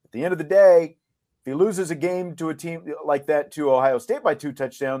 At the end of the day, if he loses a game to a team like that to Ohio State by 2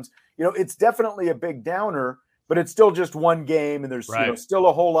 touchdowns, it's definitely a big downer, but it's still just one game, and there's still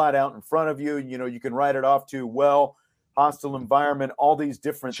a whole lot out in front of you. You can write it off to, hostile environment, all these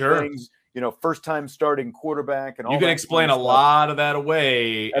different things, first time starting quarterback, and all you can explain a lot of that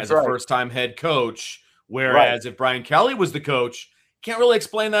away as a first time head coach. Whereas if Brian Kelly was the coach, can't really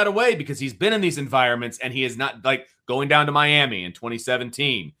explain that away because he's been in these environments, and he is not, like going down to Miami in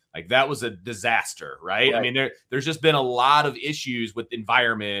 2017. Like that was a disaster, right? I mean, there's just been a lot of issues with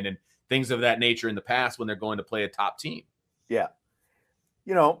environment and things of that nature in the past when they're going to play a top team. Yeah.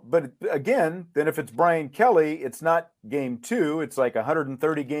 But again, then if it's Brian Kelly, it's not game 2. It's like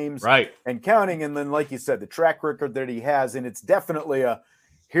 130 games and counting. And then, like you said, the track record that he has, and it's definitely a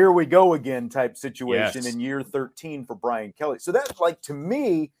here we go again type situation in year 13 for Brian Kelly. So that's like, to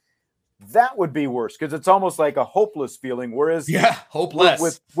me, That would be worse because it's almost like a hopeless feeling. Whereas,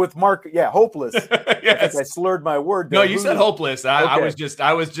 hopeless with Mark, hopeless. Yes. I think I slurred my word there. No, you said hopeless. I was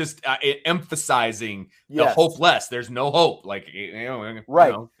just emphasizing the hopeless. There's no hope. Like,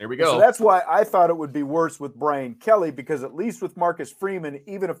 right. There we go. So that's why I thought it would be worse with Brian Kelly, because at least with Marcus Freeman,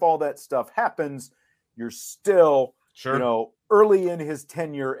 even if all that stuff happens, you're still, early in his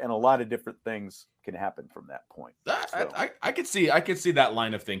tenure, and a lot of different things can happen from that point. I could see that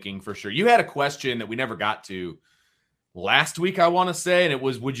line of thinking for sure. You had a question that we never got to last week, I want to say, and it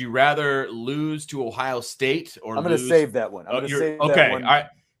was, would you rather lose to Ohio State or I'm going to save that one. Okay, all right.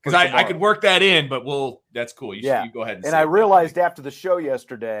 Because I could work that in, but that's cool. You go ahead and I realized after the show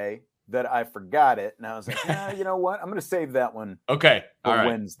yesterday that I forgot it, and I was like, you know what? I'm going to save that one. Okay, all right.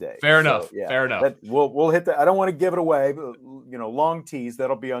 Wednesday. Fair enough. Fair enough. We'll hit that. I don't want to give it away, but long tease.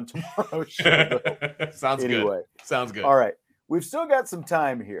 That'll be on tomorrow's show. Sounds good. Sounds good. All right, we've still got some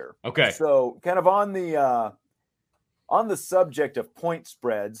time here. Okay. So, kind of on the subject of point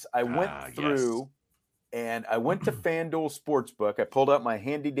spreads, I went through. And I went to FanDuel Sportsbook. I pulled up my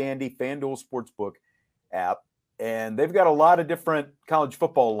handy-dandy FanDuel Sportsbook app, and they've got a lot of different college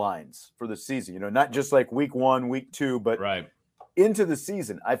football lines for the season. Not just like week 1, week 2, but into the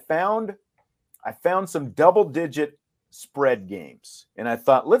season. I found some double-digit spread games, and I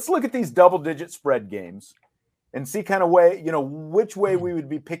thought, let's look at these double-digit spread games and see kind of which way we would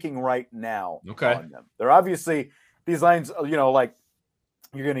be picking right now on them. They're obviously these lines, like.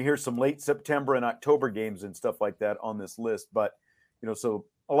 You're going to hear some late September and October games and stuff like that on this list. But, so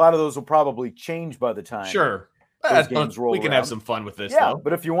a lot of those will probably change by the time. Sure. Those games roll we can around. have some fun with this, though.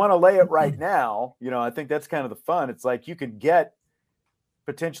 But if you want to lay it right now, I think that's kind of the fun. It's like you could get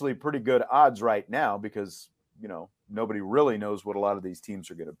potentially pretty good odds right now because, nobody really knows what a lot of these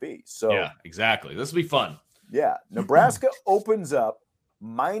teams are going to be. So yeah, exactly. This will be fun. Yeah. Nebraska opens up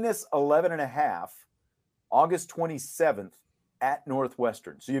minus 11.5 August 27th. At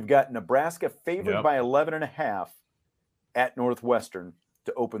Northwestern. So you've got Nebraska favored by 11.5 at Northwestern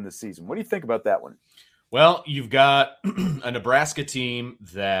to open the season. What do you think about that one? Well, you've got a Nebraska team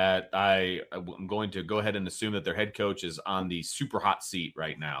that I'm going to go ahead and assume that their head coach is on the super hot seat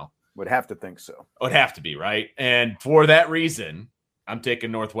right now. Would have to think so. Would have to be, right? And for that reason, I'm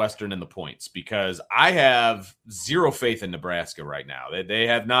taking Northwestern in the points because I have zero faith in Nebraska right now. They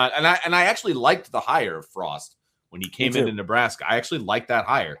have not, and I actually liked the hire of Frost. When he came into Nebraska, I actually like that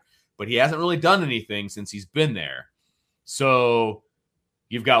hire, but he hasn't really done anything since he's been there. So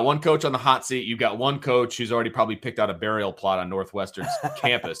you've got one coach on the hot seat. You've got one coach who's already probably picked out a burial plot on Northwestern's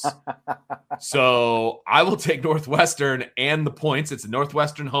campus. So I will take Northwestern and the points. It's a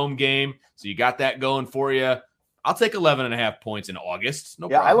Northwestern home game. So you got that going for you. I'll take 11.5 points in August. No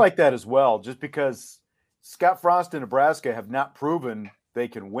problem. I like that as well, just because Scott Frost and Nebraska have not proven they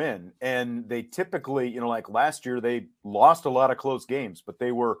can win. And they typically, like last year, they lost a lot of close games, but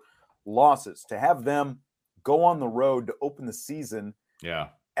they were losses. To have them go on the road to open the season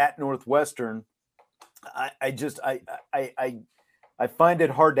at Northwestern, I find it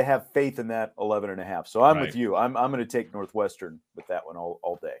hard to have faith in that 11.5. So I'm with you. I'm going to take Northwestern with that one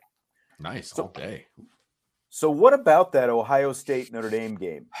all day. Nice. All day. So what about that Ohio State Notre Dame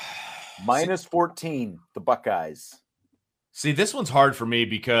game? Minus 14, the Buckeyes. See, this one's hard for me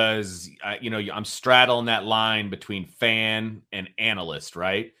because, I'm straddling that line between fan and analyst,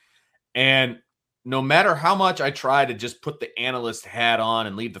 right? And no matter how much I try to just put the analyst hat on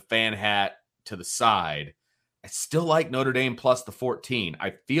and leave the fan hat to the side, I still like Notre Dame plus the 14.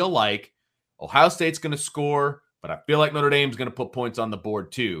 I feel like Ohio State's going to score, but I feel like Notre Dame's going to put points on the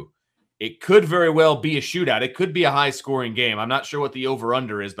board too. It could very well be a shootout. It could be a high-scoring game. I'm not sure what the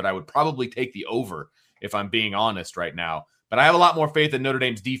over-under is, but I would probably take the over if I'm being honest right now. But I have a lot more faith in Notre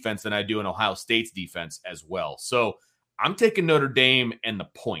Dame's defense than I do in Ohio State's defense as well. So I'm taking Notre Dame and the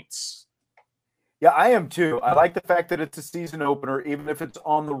points. Yeah, I am too. I like the fact that it's a season opener, even if it's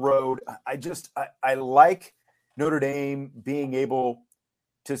on the road. I like Notre Dame being able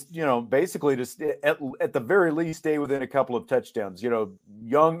to, basically to at the very least stay within a couple of touchdowns.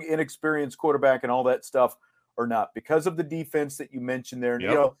 Young, inexperienced quarterback and all that stuff or not, because of the defense that you mentioned there.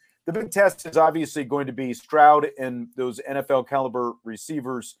 Yep. The big test is obviously going to be Stroud and those NFL caliber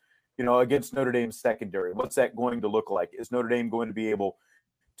receivers, against Notre Dame's secondary. What's that going to look like? Is Notre Dame going to be able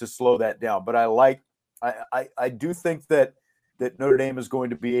to slow that down? But I do think that Notre Dame is going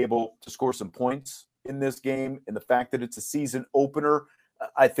to be able to score some points in this game. And the fact that it's a season opener,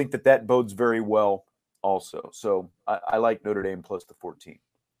 I think that bodes very well also. So I like Notre Dame plus the 14.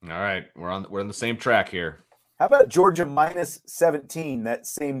 All right. We're on the same track here. How about Georgia minus 17 that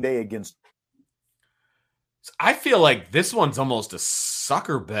same day against? I feel like this one's almost a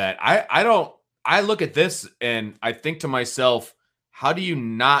sucker bet. I look at this and I think to myself, how do you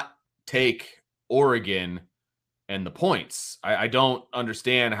not take Oregon and the points? I don't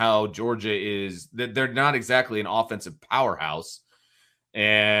understand how Georgia is. They're not exactly an offensive powerhouse.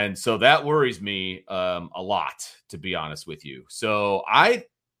 And so that worries me a lot, to be honest with you. So I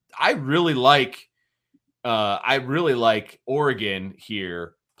really like Oregon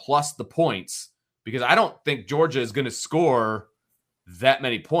here plus the points, because I don't think Georgia is going to score that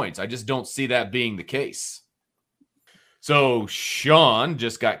many points. I just don't see that being the case. So Sean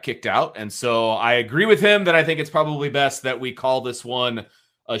just got kicked out, and so I agree with him that I think it's probably best that we call this one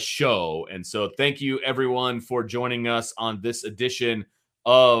a show. And so thank you everyone for joining us on this edition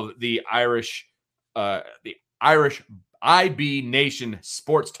of the Irish IB Nation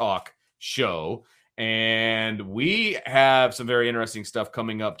Sports Talk show. And we have some very interesting stuff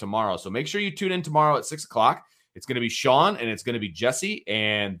coming up tomorrow. So make sure you tune in tomorrow at 6:00. It's going to be Sean and it's going to be Jesse,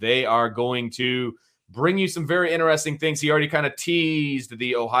 and they are going to bring you some very interesting things. He already kind of teased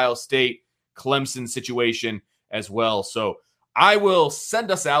the Ohio State Clemson situation as well. So I will send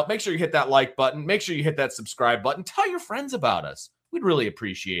us out. Make sure you hit that like button. Make sure you hit that subscribe button. Tell your friends about us. We'd really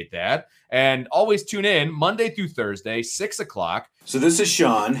appreciate that. And always tune in Monday through Thursday, 6:00. So this is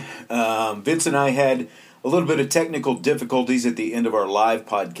Sean. Vince and I had a little bit of technical difficulties at the end of our live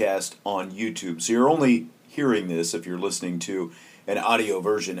podcast on YouTube. So you're only hearing this if you're listening to an audio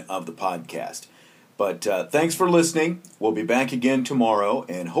version of the podcast. But thanks for listening. We'll be back again tomorrow,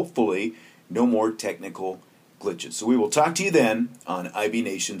 and hopefully no more technical glitches. So we will talk to you then on IB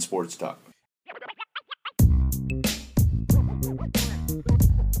Nation Sports Talk.